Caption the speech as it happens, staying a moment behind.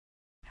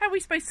are we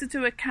supposed to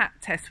do a cat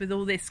test with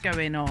all this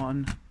going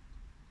on?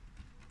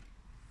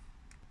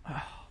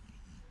 Oh.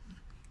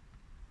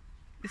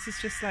 This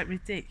is just like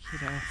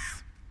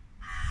ridiculous.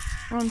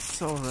 I'm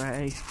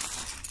sorry.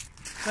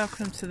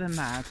 Welcome to the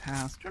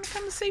madhouse. Do you want to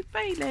come and see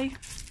Bailey?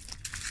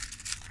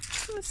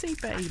 Come and see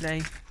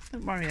Bailey.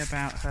 Don't worry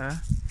about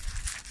her.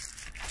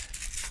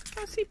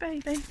 Come and see Bailey.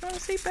 Do you want to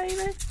see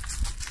Bailey?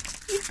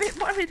 You're a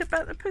bit worried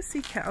about the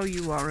pussycat. Oh,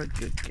 you are a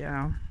good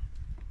girl.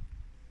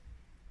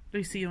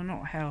 Lucy, you're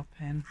not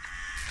helping.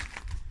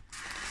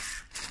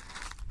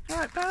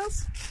 Alright,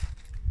 Bells?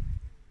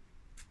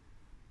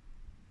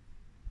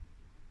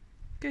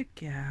 Good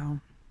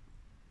girl.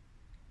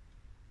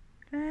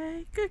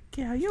 Hey, good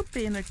girl. You're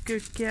being a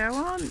good girl,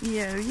 aren't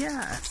you?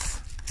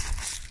 Yes.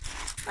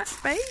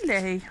 That's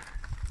Bailey.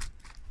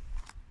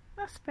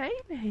 That's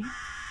Bailey.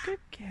 Good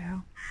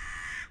girl.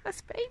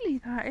 That's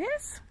Bailey, that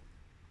is.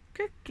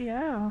 Good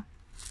girl.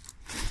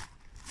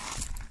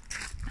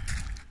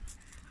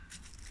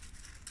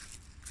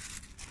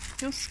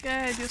 You're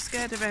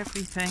scared of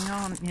everything,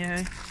 aren't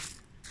you?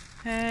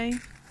 Hey?